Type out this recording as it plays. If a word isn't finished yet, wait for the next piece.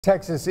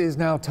Texas is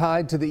now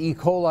tied to the E.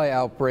 coli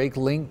outbreak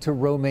linked to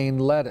romaine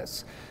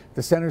lettuce.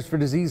 The Centers for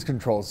Disease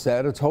Control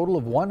said a total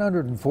of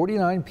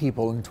 149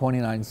 people in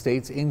 29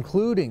 states,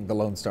 including the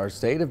Lone Star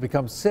State, have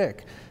become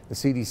sick. The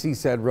CDC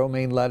said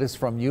romaine lettuce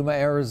from Yuma,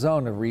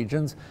 Arizona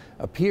regions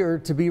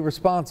appeared to be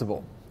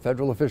responsible.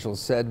 Federal officials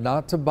said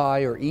not to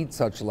buy or eat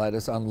such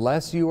lettuce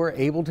unless you are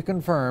able to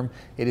confirm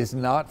it is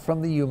not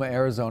from the Yuma,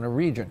 Arizona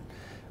region.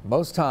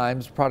 Most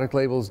times, product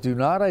labels do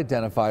not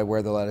identify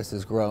where the lettuce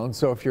is grown,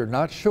 so if you're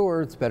not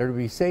sure, it's better to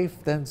be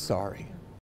safe than sorry.